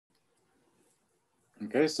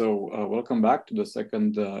Okay, so welcome back to the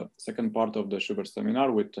second part of the Schubert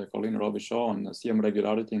seminar with Colleen Robichaux on CM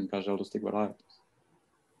regularity and Kazhdan-Lusztig varieties.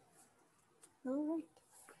 All right,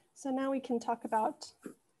 so now we can talk about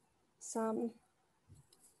some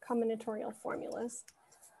combinatorial formulas.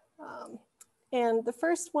 And the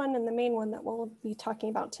first one and the main one that we'll be talking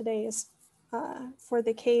about today is for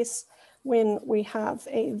the case when we have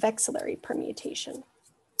a vexillary permutation.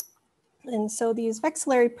 And so these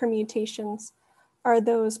vexillary permutations are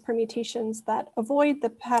those permutations that avoid the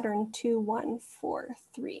pattern 2, 1, 4,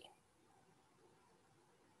 3.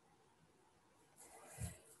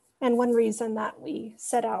 And one reason that we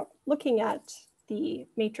set out looking at the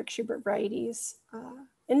matrix Schubert varieties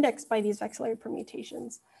indexed by these vexillary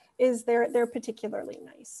permutations is they're particularly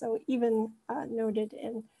nice. So even noted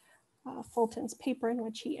in Fulton's paper in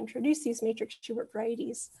which he introduced these matrix Schubert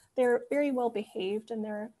varieties, they're very well behaved, and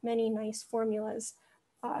there are many nice formulas,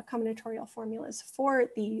 combinatorial formulas for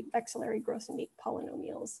the vexillary Grothendieck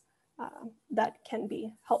polynomials that can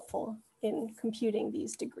be helpful in computing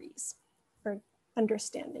these degrees or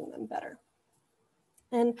understanding them better.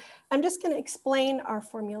 And I'm just going to explain our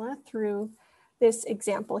formula through this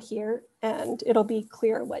example here, and it'll be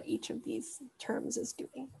clear what each of these terms is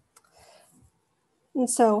doing. And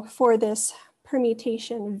so for this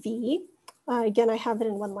permutation V, again, I have it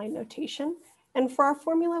in one-line notation. And for our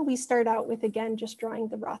formula, we start out with, again, just drawing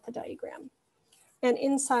the Rotha diagram. And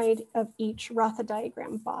inside of each Rotha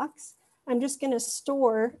diagram box, I'm just going to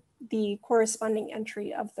store the corresponding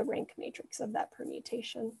entry of the rank matrix of that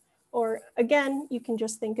permutation. Or again, you can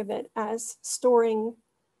just think of it as storing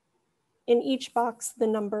in each box the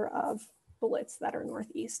number of bullets that are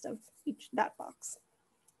northeast of that box.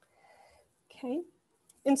 Okay,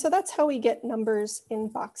 and so that's how we get numbers in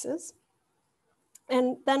boxes.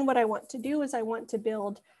 And then what I want to do is I want to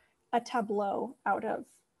build a tableau out of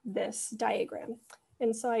this diagram.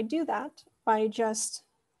 And so I do that by just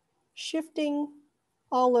shifting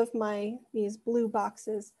all of these blue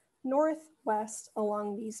boxes northwest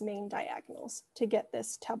along these main diagonals to get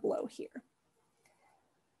this tableau here.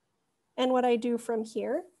 And what I do from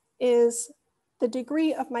here is the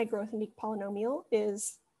degree of my Grothendieck polynomial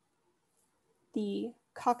is the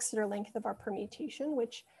Coxeter length of our permutation,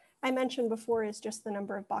 which I mentioned before is just the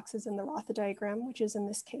number of boxes in the Rotha diagram, which is in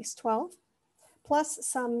this case 12, plus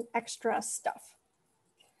some extra stuff.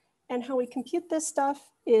 And how we compute this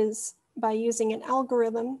stuff is by using an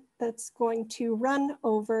algorithm that's going to run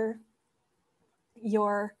over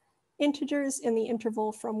your integers in the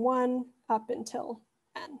interval from 1 up until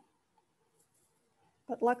n.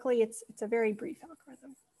 But luckily, it's a very brief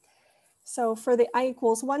algorithm. So for the I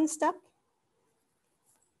equals 1 step,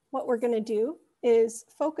 what we're going to do is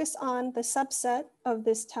focus on the subset of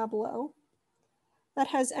this tableau that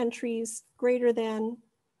has entries greater than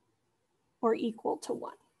or equal to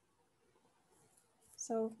 1.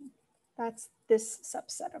 So that's this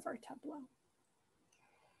subset of our tableau.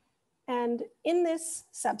 And in this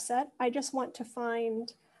subset, I just want to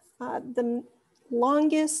find the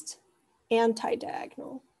longest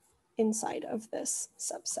anti-diagonal inside of this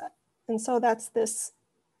subset. And so that's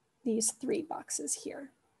these 3 boxes here.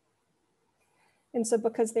 And so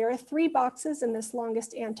because there are 3 boxes in this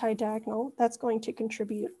longest anti-diagonal, that's going to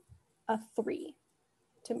contribute a 3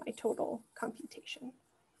 to my total computation.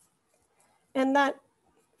 And that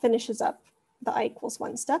finishes up the I equals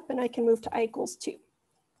 1 step, and I can move to I equals 2.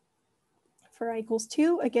 For I equals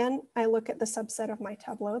 2, again, I look at the subset of my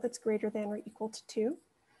tableau that's greater than or equal to 2.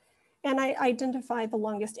 And I identify the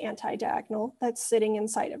longest anti-diagonal that's sitting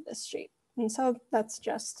inside of this shape. And so that's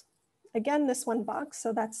just, again, this one box.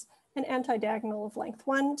 So that's an anti-diagonal of length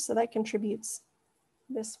 1. So that contributes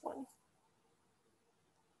this one.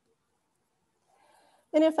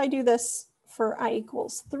 And if I do this for I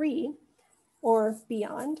equals 3 or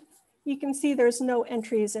beyond, you can see there's no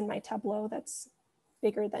entries in my tableau that's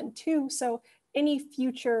bigger than 2. So any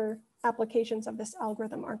future applications of this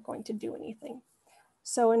algorithm aren't going to do anything.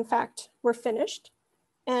 So in fact, we're finished.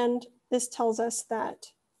 And this tells us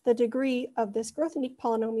that the degree of this Grothendieck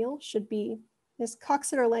polynomial should be this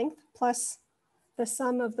Coxeter length plus the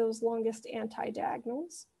sum of those longest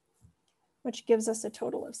anti-diagonals, which gives us a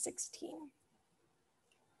total of 16.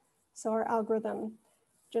 So our algorithm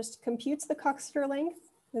just computes the Coxeter length,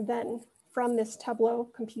 and then from this tableau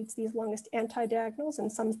computes these longest anti-diagonals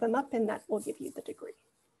and sums them up, and that will give you the degree.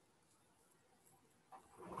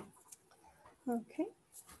 Okay.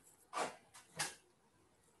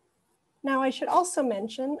 Now I should also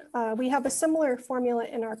mention, we have a similar formula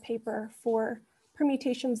in our paper for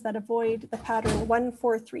permutations that avoid the pattern 1,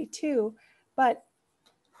 4, 3, 2, but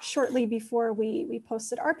shortly before we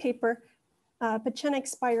posted our paper, Pechenik,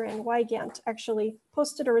 Spire, and Weigandt actually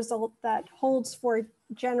posted a result that holds for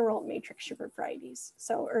general matrix Schubert varieties,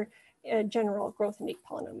 or general Grothendieck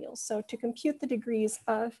polynomials. So to compute the degrees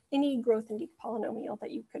of any Grothendieck polynomial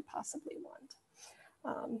that you could possibly want.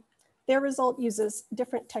 Their result uses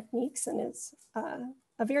different techniques and is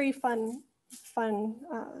a very fun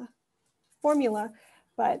formula.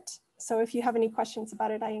 But so if you have any questions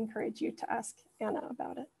about it, I encourage you to ask Anna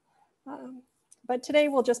about it. But today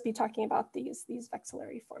we'll just be talking about these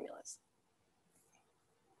vexillary formulas.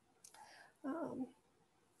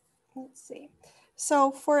 Let's see.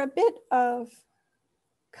 So for a bit of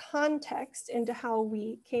context into how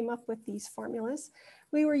we came up with these formulas,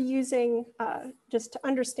 we were using, just to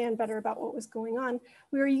understand better about what was going on,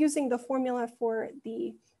 we were using the formula for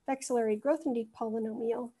the vexillary Grothendieck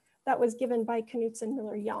polynomial that was given by Knudsen,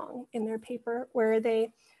 Miller-Yang in their paper, where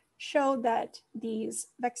they showed that these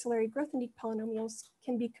vexillary Grothendieck polynomials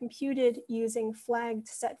can be computed using flagged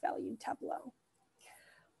set-valued tableau.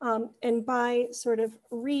 And by sort of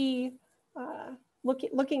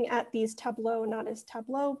looking at these tableau, not as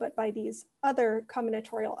tableau, but by these other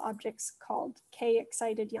combinatorial objects called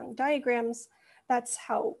K-excited Young diagrams, that's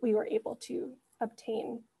how we were able to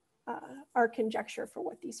obtain our conjecture for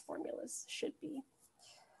what these formulas should be.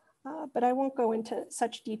 But I won't go into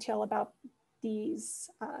such detail about these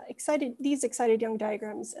excited Young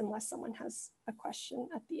diagrams unless someone has a question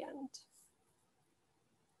at the end.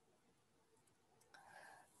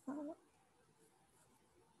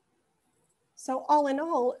 So all in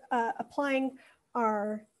all, applying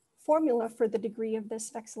our formula for the degree of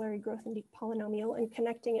this vexillary Grothendieck polynomial and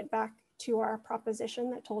connecting it back to our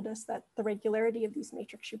proposition that told us that the regularity of these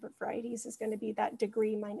matrix Schubert varieties is going to be that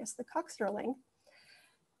degree minus the Coxeter length.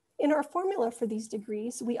 In our formula for these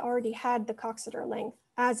degrees, we already had the Coxeter length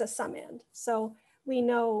as a summand. So we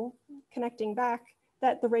know, connecting back,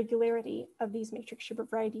 that the regularity of these matrix Schubert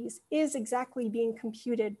varieties is exactly being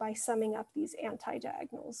computed by summing up these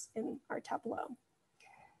anti-diagonals in our tableau.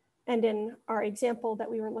 And in our example that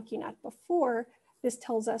we were looking at before, this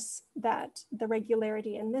tells us that the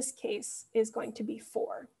regularity in this case is going to be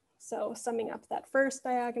 4. So summing up that first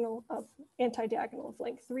diagonal of anti-diagonal of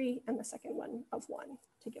length 3 and the second one of 1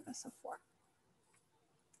 to give us a 4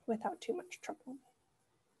 without too much trouble.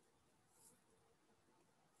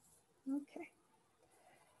 Okay.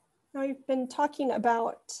 Now we've been talking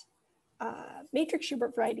about matrix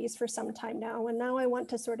Schubert varieties for some time now, and now I want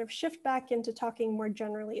to sort of shift back into talking more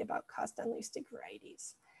generally about Kazhdan-Lusztig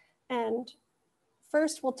varieties. And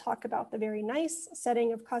first, we'll talk about the very nice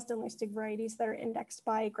setting of Kazhdan-Lusztig varieties that are indexed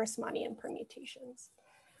by Grassmannian permutations.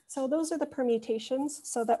 So those are the permutations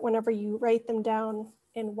so that whenever you write them down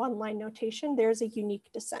in one-line notation, there's a unique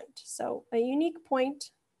descent. So a unique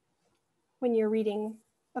point when you're reading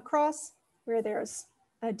across where there's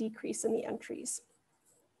a decrease in the entries.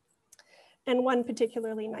 And one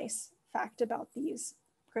particularly nice fact about these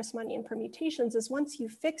Grassmannian permutations is once you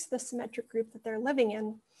fix the symmetric group that they're living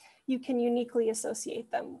in, you can uniquely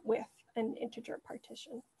associate them with an integer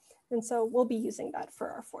partition. And so we'll be using that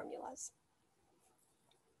for our formulas.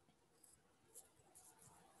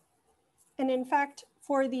 And in fact,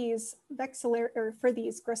 for these Grassmannian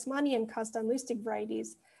Kazhdan-Lusztig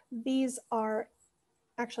varieties, these are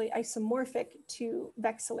actually isomorphic to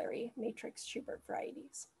vexillary matrix Schubert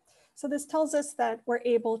varieties. So this tells us that we're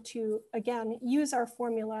able to, again, use our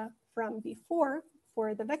formula from before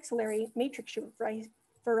for the vexillary matrix Schubert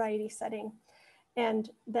variety setting, and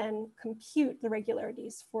then compute the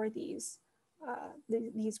regularities for these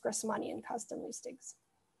Grassmannian Kazhdan-Lusztigs.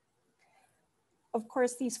 Of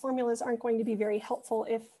course, these formulas aren't going to be very helpful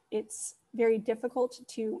if it's very difficult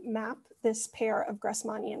to map this pair of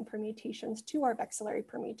Grassmannian permutations to our vexillary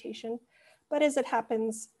permutation. But as it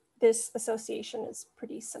happens, this association is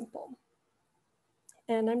pretty simple.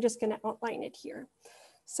 And I'm just going to outline it here.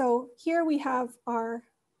 So here we have our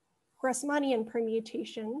Grassmannian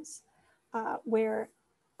permutations where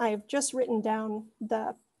I've just written down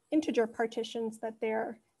the integer partitions that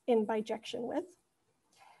they're in bijection with.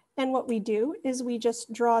 And what we do is we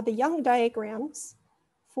just draw the Young diagrams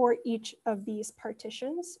for each of these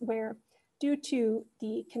partitions where, due to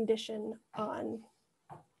the condition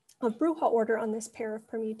of Brucha order on this pair of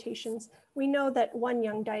permutations, we know that one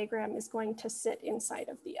Young diagram is going to sit inside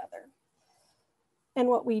of the other. And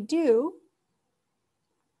what we do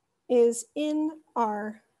is in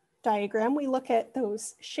our diagram, we look at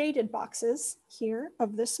those shaded boxes here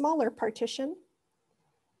of the smaller partition.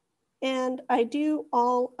 And I do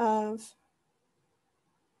all of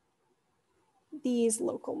these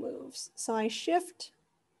local moves. So I shift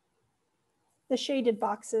the shaded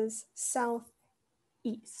boxes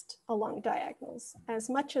southeast along diagonals as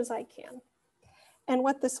much as I can. And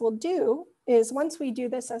what this will do is once we do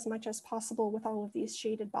this as much as possible with all of these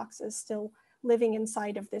shaded boxes still living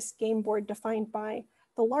inside of this game board defined by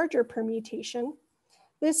the larger permutation,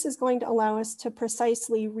 this is going to allow us to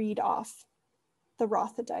precisely read off the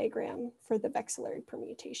Rotha diagram for the vexillary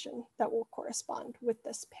permutation that will correspond with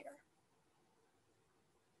this pair.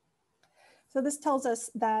 So this tells us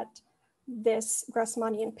that this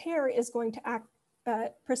Grassmannian pair is going to act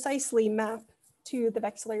precisely map to the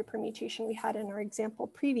vexillary permutation we had in our example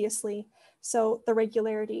previously. So the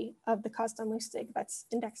regularity of the Kazhdan-Lusztig that's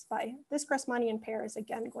indexed by this Grassmannian pair is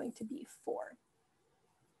again going to be 4.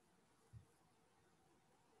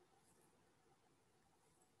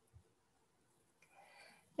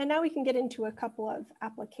 And now we can get into a couple of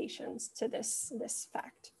applications to this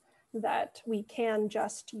fact that we can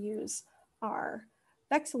just use our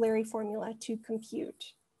vexillary formula to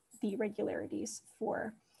compute the regularities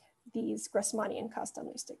for these Grassmannian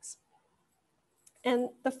Kazhdan-Lusztigs. And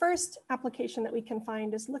the first application that we can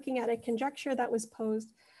find is looking at a conjecture that was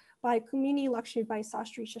posed by Kumini, Lakshmibai,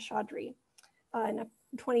 Sastry, Shashadri in a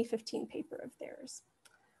 2015 paper of theirs.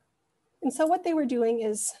 And so what they were doing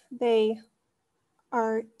is they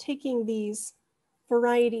are taking these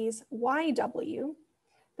varieties YW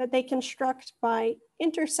that they construct by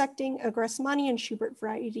intersecting a Grassmannian Schubert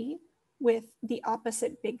variety with the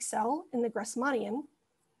opposite big cell in the Grassmannian.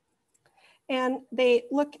 And they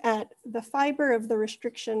look at the fiber of the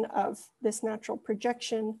restriction of this natural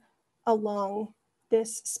projection along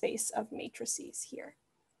this space of matrices here.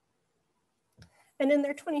 And in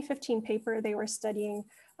their 2015 paper, they were studying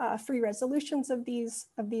free resolutions of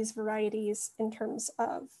these varieties in terms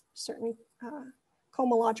of certain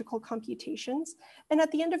cohomological computations. And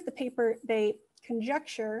at the end of the paper, they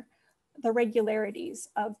conjecture the regularities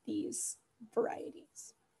of these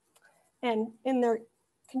varieties. And in their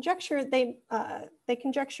conjecture, they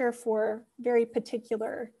conjecture for very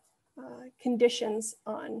particular conditions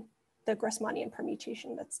on the Grassmannian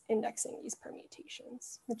permutation that's indexing these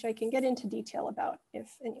permutations, which I can get into detail about if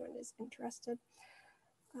anyone is interested.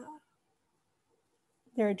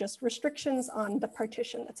 There are just restrictions on the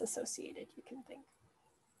partition that's associated, you can think.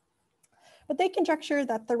 But they conjecture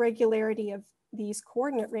that the regularity of these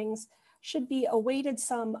coordinate rings should be a weighted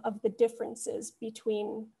sum of the differences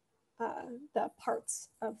between the parts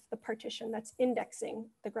of the partition that's indexing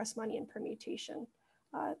the Grassmannian permutation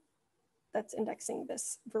that's indexing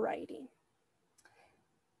this variety.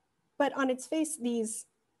 But on its face, these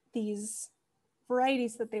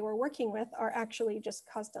varieties that they were working with are actually just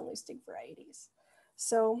Kazhdan-Lusztig varieties.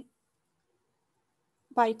 So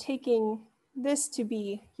by taking this to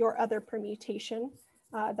be your other permutation,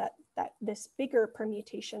 this bigger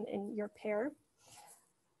permutation in your pair,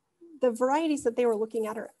 the varieties that they were looking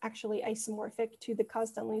at are actually isomorphic to the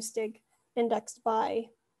Kazhdan-Lusztig indexed by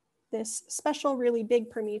this special really big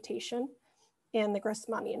permutation and the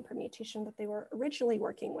Grassmannian permutation that they were originally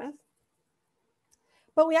working with.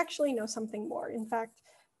 But we actually know something more. In fact,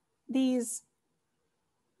 these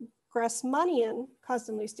Grassmannian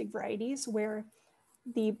Kazhdan-Lusztig varieties where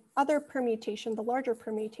the other permutation, the larger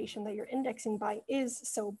permutation that you're indexing by is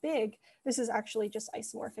so big, this is actually just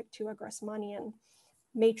isomorphic to a Grassmannian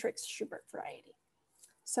matrix Schubert variety.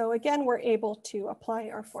 So again, we're able to apply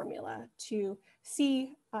our formula to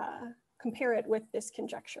see, compare it with this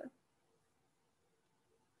conjecture.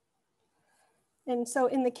 And so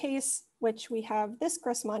in the case which we have this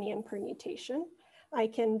Grassmannian permutation, I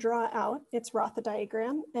can draw out its Rotha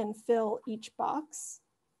diagram and fill each box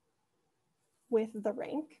with the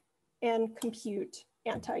rank and compute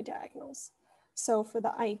anti-diagonals. So for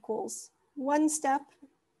the I equals 1 step,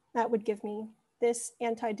 that would give me this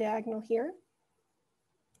anti-diagonal here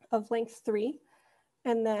of length 3.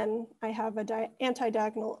 And then I have an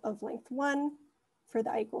anti-diagonal of length 1 for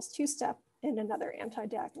the I equals 2 step and another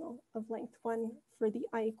anti-diagonal of length 1 for the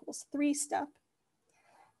I equals 3 step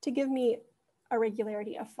to give me a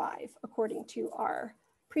regularity of 5 according to our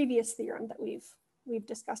previous theorem that we've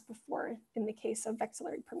discussed before in the case of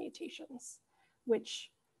vexillary permutations, which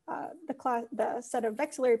the set of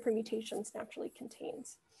vexillary permutations naturally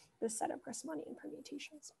contains the set of Grassmannian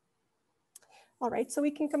permutations. All right, so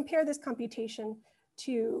we can compare this computation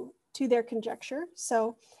to their conjecture.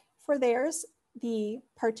 So for theirs, the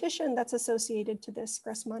partition that's associated to this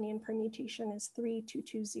Grassmannian permutation is 3, 2,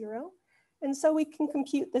 2, 0. And so we can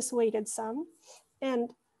compute this weighted sum.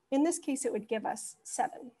 And in this case, it would give us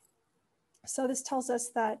 7. So this tells us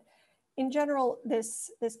that in general,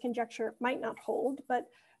 this conjecture might not hold, but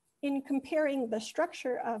in comparing the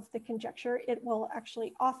structure of the conjecture, it will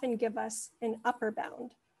actually often give us an upper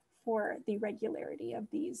bound for the regularity of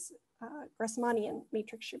these Grassmannian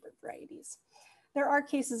matrix Schubert varieties. There are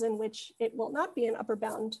cases in which it will not be an upper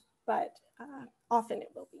bound, but often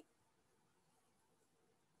it will be.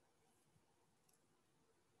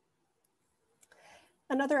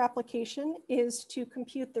 Another application is to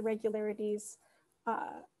compute the regularities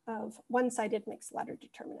of one-sided mixed ladder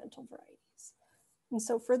determinantal varieties. And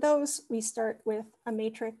so for those, we start with a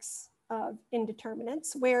matrix of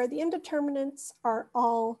indeterminates where the indeterminates are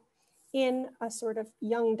all in a sort of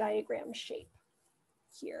Young diagram shape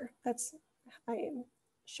here. I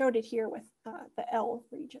showed it here with the L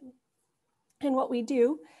region. And what we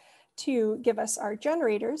do to give us our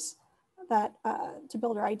generators that to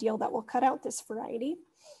build our ideal that will cut out this variety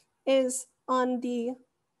is on the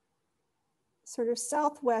sort of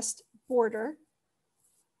southwest border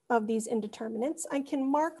of these indeterminates, I can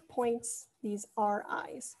mark points, these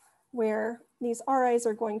RIs, where these RIs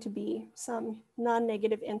are going to be some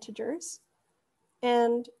non-negative integers.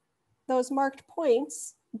 And those marked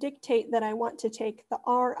points dictate that I want to take the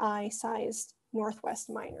RI-sized northwest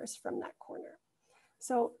minors from that corner.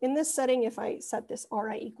 So in this setting, if I set this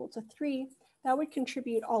RI equal to 3, that would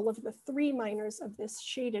contribute all of the 3 minors of this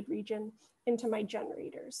shaded region into my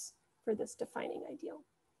generators for this defining ideal.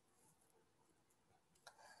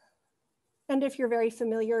 And if you're very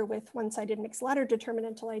familiar with one-sided mixed ladder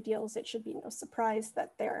determinantal ideals, it should be no surprise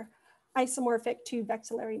that they're isomorphic to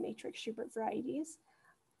vexillary matrix Schubert varieties.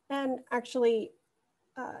 And actually,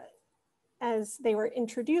 as they were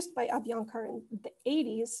introduced by Abjankar in the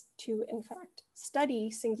 80s to, in fact,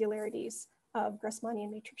 study singularities of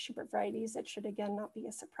Grassmannian matrix Schubert varieties, it should again not be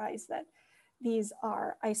a surprise that these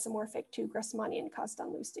are isomorphic to Grassmannian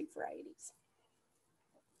Kazhdan-Lusztig varieties.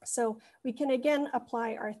 So we can again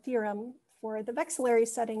apply our theorem for the vexillary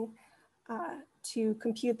setting to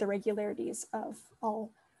compute the regularities of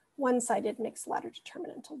all one-sided mixed ladder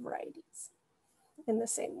determinantal varieties in the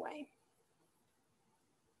same way.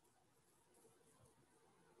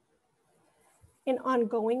 In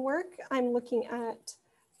ongoing work, I'm looking at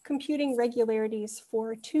computing regularities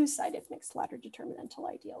for two-sided mixed ladder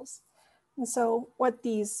determinantal ideals. And so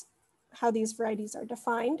how these varieties are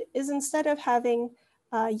defined is instead of having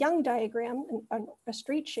a Young diagram, a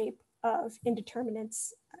straight shape of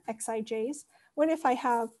indeterminates xij's, what if I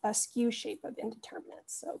have a skew shape of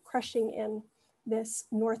indeterminates, so crushing in this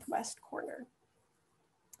northwest corner,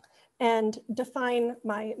 and define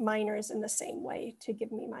my minors in the same way to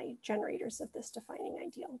give me my generators of this defining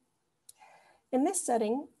ideal. In this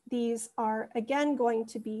setting, these are again going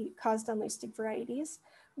to be Kazhdan-Lusztig varieties,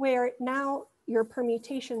 where now your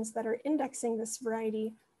permutations that are indexing this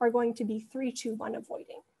variety are going to be 3-2-1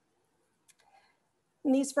 avoiding.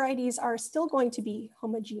 And these varieties are still going to be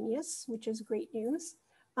homogeneous, which is great news.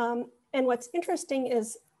 And what's interesting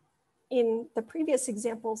is in the previous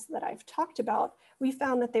examples that I've talked about, we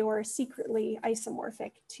found that they were secretly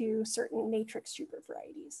isomorphic to certain matrix Schubert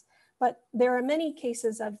varieties. But there are many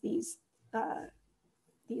cases of these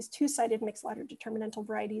two-sided mixed ladder determinantal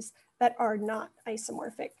varieties that are not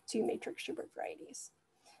isomorphic to matrix Schubert varieties.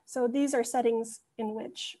 So these are settings in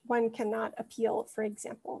which one cannot appeal, for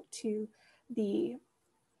example, to the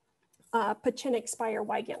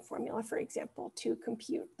Pachinik-Speier-Weigandt formula, for example, to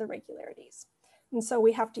compute the regularities. And so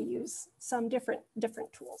we have to use some different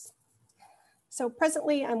tools. So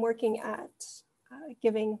presently I'm working at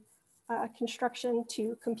giving construction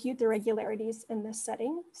to compute the regularities in this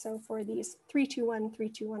setting. So for these 3-2-1,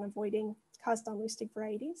 3-2-1 avoiding Kazhdan-Lusztig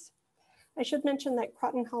varieties. I should mention that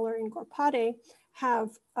Grothendieck and Gorpade have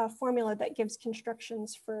a formula that gives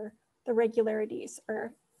constructions for the regularities,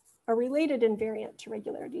 or a related invariant to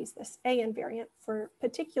regularities, this A invariant for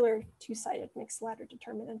particular two-sided mixed ladder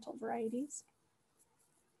determinantal varieties.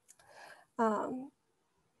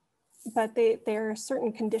 But there are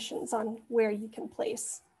certain conditions on where you can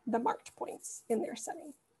place the marked points in their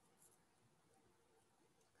setting.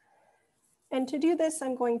 And to do this,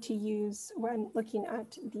 I'm going to use, when looking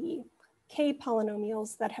at the K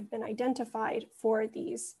polynomials that have been identified for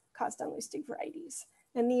these Kazhdan-Lusztig varieties.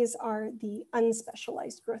 And these are the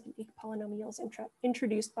unspecialized Grothendieck polynomials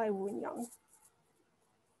introduced by Wu and Yang.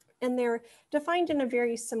 And they're defined in a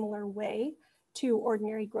very similar way to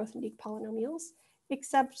ordinary Grothendieck polynomials,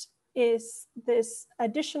 except is this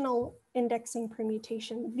additional indexing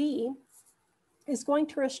permutation V is going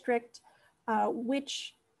to restrict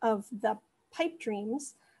which of the pipe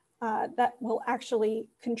dreams that will actually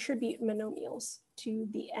contribute monomials to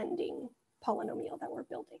the ending polynomial that we're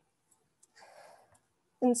building.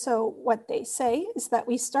 And so what they say is that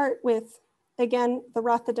we start with, again, the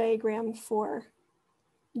Rotha diagram for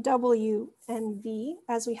W and V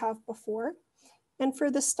as we have before. And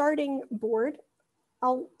for the starting board,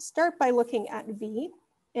 I'll start by looking at V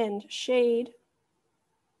and shade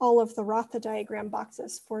all of the Rotha diagram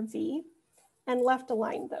boxes for V and left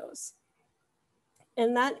align those.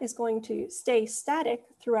 And that is going to stay static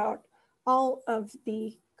throughout all of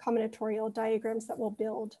the combinatorial diagrams that we'll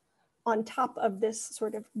build on top of this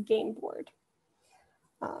sort of game board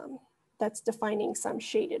that's defining some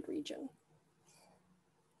shaded region.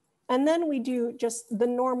 And then we do just the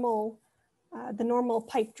normal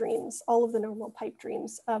pipe dreams, all of the normal pipe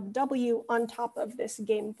dreams of W on top of this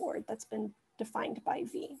game board that's been defined by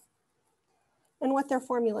V. And what their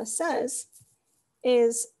formula says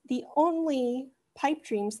is the only pipe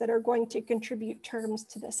dreams that are going to contribute terms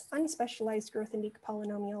to this unspecialized Grothendieck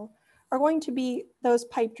polynomial are going to be those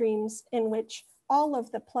pipe dreams in which all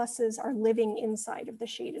of the pluses are living inside of the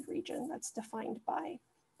shaded region that's defined by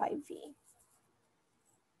V.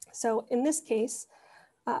 So in this case,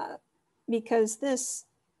 because this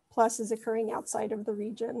plus is occurring outside of the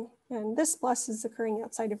region and this plus is occurring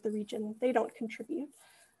outside of the region, they don't contribute,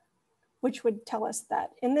 which would tell us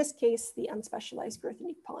that in this case, the unspecialized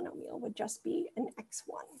Grothendieck polynomial would just be an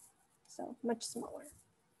x1, so much smaller.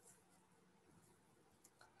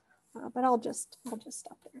 But I'll just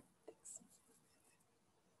stop there. Thanks.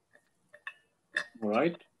 All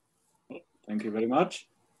right, thank you very much.